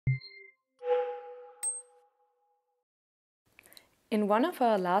In one of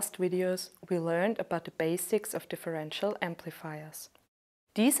our last videos, we learned about the basics of differential amplifiers.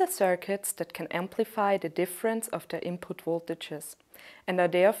 These are circuits that can amplify the difference of their input voltages and are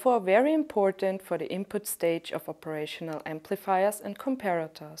therefore very important for the input stage of operational amplifiers and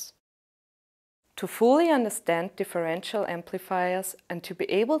comparators. To fully understand differential amplifiers and to be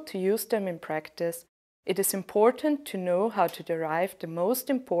able to use them in practice, it is important to know how to derive the most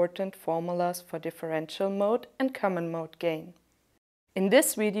important formulas for differential mode and common mode gain. In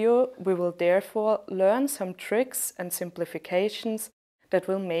this video, we will therefore learn some tricks and simplifications that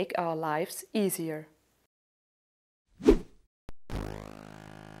will make our lives easier.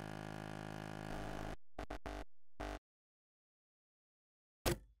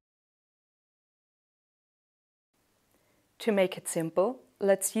 To make it simple,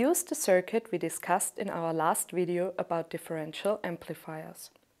 let's use the circuit we discussed in our last video about differential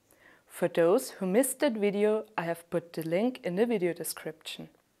amplifiers. For those who missed that video, I have put the link in the video description.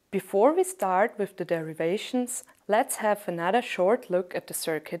 Before we start with the derivations, let's have another short look at the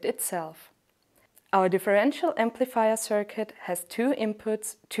circuit itself. Our differential amplifier circuit has two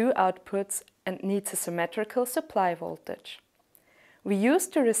inputs, two outputs, and needs a symmetrical supply voltage. We use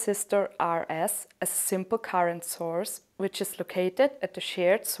the resistor Rs as a simple current source, which is located at the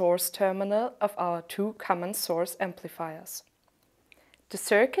shared source terminal of our two common source amplifiers. The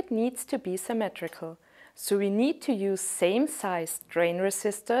circuit needs to be symmetrical, so we need to use same-sized drain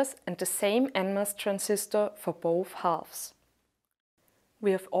resistors and the same NMOS transistor for both halves.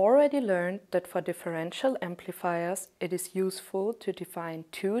 We have already learned that for differential amplifiers it is useful to define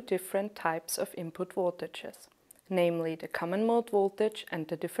two different types of input voltages, namely the common mode voltage and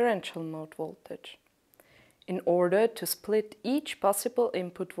the differential mode voltage. In order to split each possible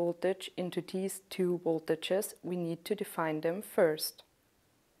input voltage into these two voltages, we need to define them first.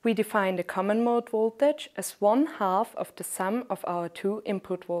 We define the common mode voltage as 1/2 of the sum of our two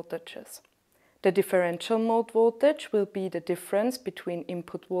input voltages. The differential mode voltage will be the difference between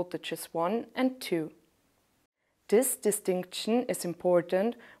input voltages 1 and 2. This distinction is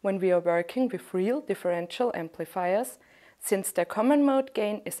important when we are working with real differential amplifiers, since their common mode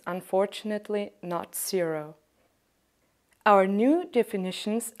gain is unfortunately not zero. Our new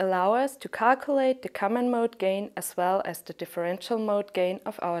definitions allow us to calculate the common mode gain as well as the differential mode gain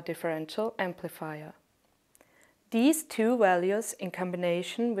of our differential amplifier. These two values in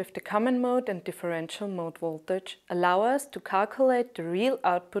combination with the common mode and differential mode voltage allow us to calculate the real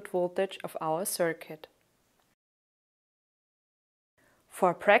output voltage of our circuit. For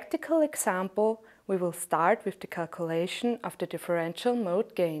a practical example, we will start with the calculation of the differential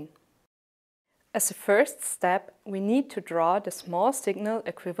mode gain. As a first step, we need to draw the small signal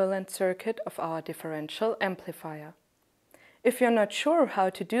equivalent circuit of our differential amplifier. If you're not sure how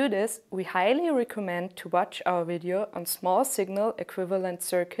to do this, we highly recommend to watch our video on small signal equivalent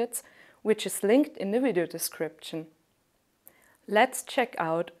circuits, which is linked in the video description. Let's check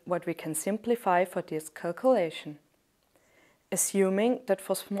out what we can simplify for this calculation. Assuming that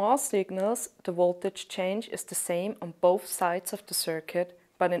for small signals the voltage change is the same on both sides of the circuit,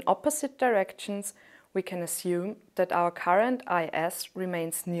 but in opposite directions, we can assume that our current Is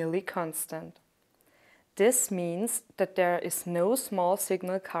remains nearly constant. This means that there is no small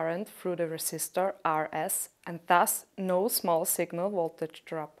signal current through the resistor Rs and thus no small signal voltage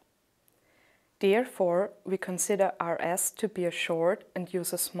drop. Therefore, we consider Rs to be a short and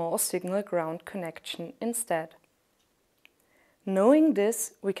use a small signal ground connection instead. Knowing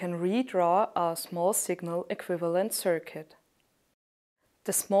this, we can redraw our small signal equivalent circuit.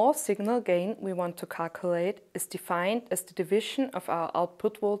 The small signal gain we want to calculate is defined as the division of our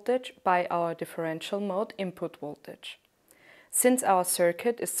output voltage by our differential mode input voltage. Since our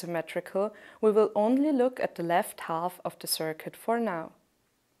circuit is symmetrical, we will only look at the left half of the circuit for now.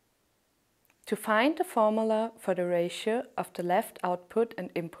 To find the formula for the ratio of the left output and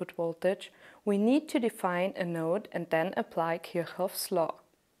input voltage, we need to define a node and then apply Kirchhoff's law.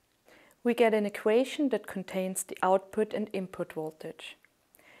 We get an equation that contains the output and input voltage.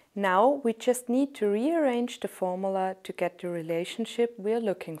 Now we just need to rearrange the formula to get the relationship we are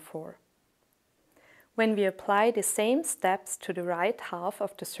looking for. When we apply the same steps to the right half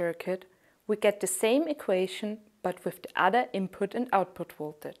of the circuit, we get the same equation but with the other input and output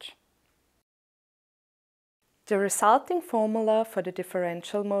voltage. The resulting formula for the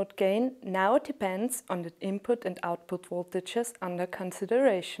differential mode gain now depends on the input and output voltages under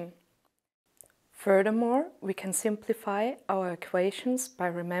consideration. Furthermore, we can simplify our equations by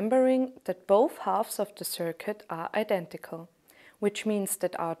remembering that both halves of the circuit are identical, which means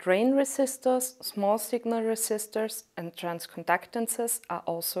that our drain resistors, small signal resistors and transconductances are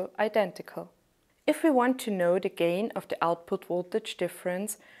also identical. If we want to know the gain of the output voltage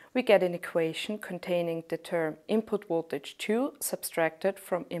difference, we get an equation containing the term input voltage 2 subtracted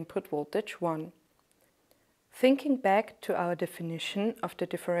from input voltage 1. Thinking back to our definition of the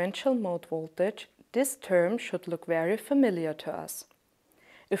differential mode voltage, this term should look very familiar to us.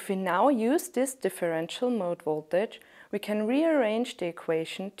 If we now use this differential mode voltage, we can rearrange the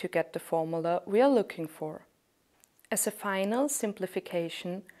equation to get the formula we are looking for. As a final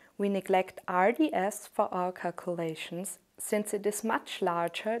simplification, we neglect RDS for our calculations since it is much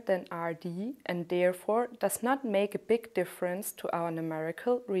larger than RD and therefore does not make a big difference to our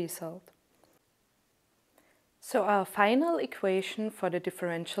numerical result. So our final equation for the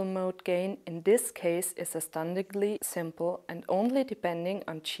differential mode gain in this case is astoundingly simple and only depending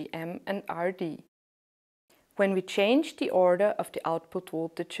on GM and RD. When we change the order of the output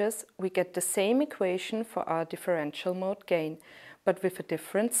voltages, we get the same equation for our differential mode gain, but with a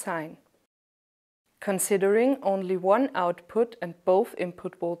different sign. Considering only one output and both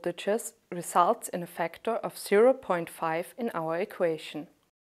input voltages results in a factor of 0.5 in our equation.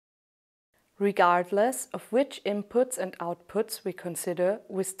 Regardless of which inputs and outputs we consider,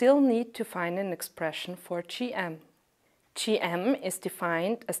 we still need to find an expression for GM. GM is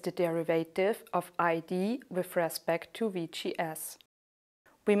defined as the derivative of ID with respect to VGS.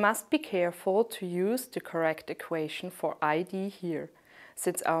 We must be careful to use the correct equation for ID here,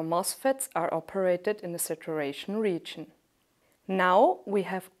 since our MOSFETs are operated in the saturation region. Now we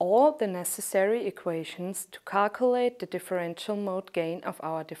have all the necessary equations to calculate the differential mode gain of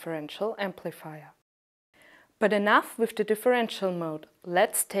our differential amplifier. But enough with the differential mode,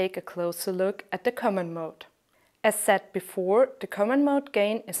 let's take a closer look at the common mode. As said before, the common mode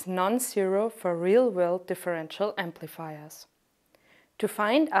gain is non-zero for real-world differential amplifiers. To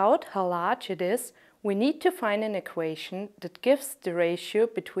find out how large it is, we need to find an equation that gives the ratio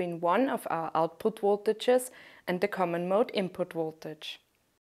between one of our output voltages and the common mode input voltage.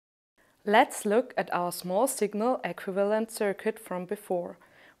 Let's look at our small signal equivalent circuit from before,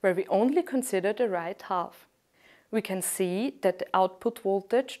 where we only consider the right half. We can see that the output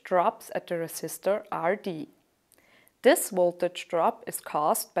voltage drops at the resistor RD. This voltage drop is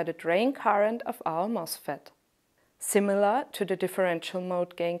caused by the drain current of our MOSFET. Similar to the differential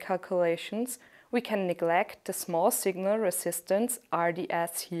mode gain calculations, we can neglect the small signal resistance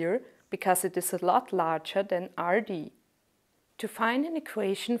RDS here because it is a lot larger than RD. To find an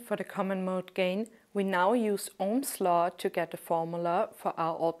equation for the common mode gain, we now use Ohm's law to get a formula for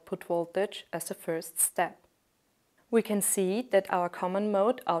our output voltage as a first step. We can see that our common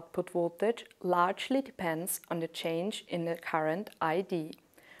mode output voltage largely depends on the change in the current ID,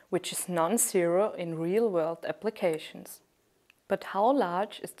 which is non-zero in real-world applications. But how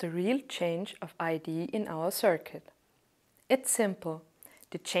large is the real change of ID in our circuit? It's simple.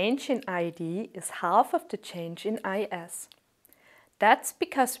 The change in ID is half of the change in IS. That's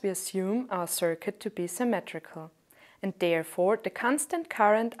because we assume our circuit to be symmetrical, and therefore the constant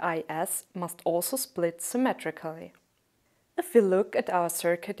current IS must also split symmetrically. If we look at our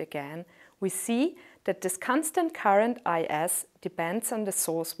circuit again, we see that this constant current IS depends on the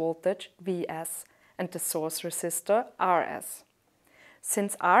source voltage Vs and the source resistor Rs.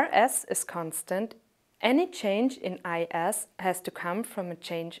 Since Rs is constant, any change in Is has to come from a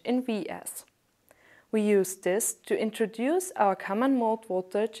change in Vs. We use this to introduce our common mode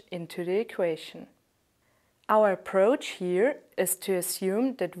voltage into the equation. Our approach here is to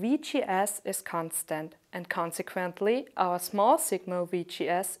assume that VGS is constant and consequently our small signal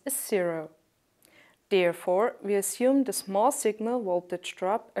VGS is zero. Therefore, we assume the small signal voltage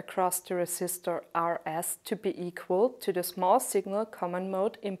drop across the resistor Rs to be equal to the small signal common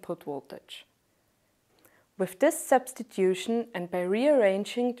mode input voltage. With this substitution and by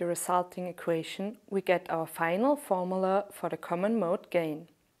rearranging the resulting equation, we get our final formula for the common mode gain.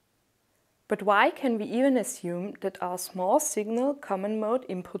 But why can we even assume that our small signal common mode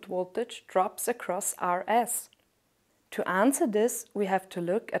input voltage drops across Rs? To answer this, we have to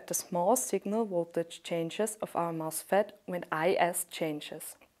look at the small signal voltage changes of our MOSFET when Is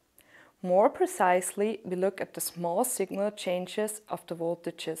changes. More precisely, we look at the small signal changes of the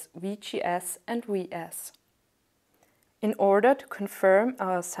voltages VGS and Vs. In order to confirm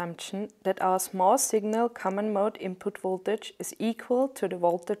our assumption that our small signal common mode input voltage is equal to the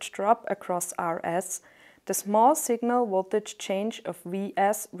voltage drop across Rs, the small signal voltage change of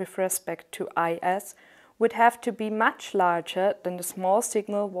Vs with respect to Is would have to be much larger than the small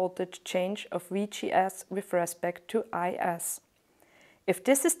signal voltage change of VGS with respect to Is. If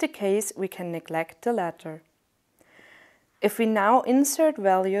this is the case, we can neglect the latter. If we now insert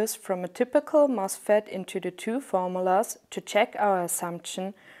values from a typical MOSFET into the two formulas to check our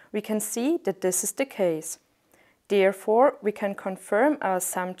assumption, We can see that this is the case. Therefore, we can confirm our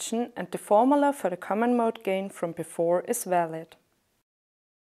assumption and the formula for the common mode gain from before is valid.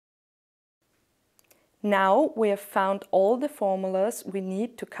 Now we have found all the formulas we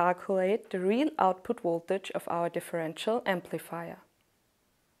need to calculate the real output voltage of our differential amplifier.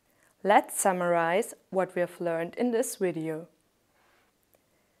 Let's summarize what we have learned in this video.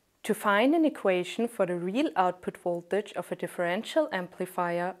 To find an equation for the real output voltage of a differential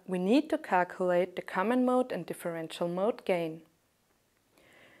amplifier, we need to calculate the common mode and differential mode gain.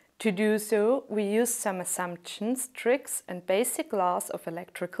 To do so, we use some assumptions, tricks, and basic laws of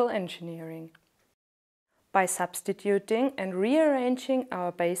electrical engineering. By substituting and rearranging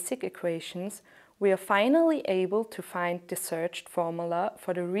our basic equations, we are finally able to find the searched formula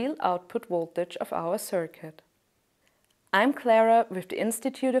for the real output voltage of our circuit. I'm Clara with the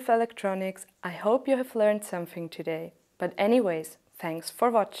Institute of Electronics. I hope you have learned something today. But anyways, thanks for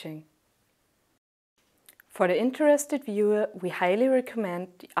watching. For the interested viewer, we highly recommend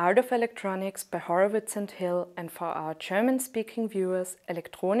The Art of Electronics by Horowitz and Hill, and for our German-speaking viewers,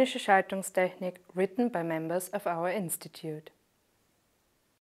 Elektronische Schaltungstechnik, written by members of our institute.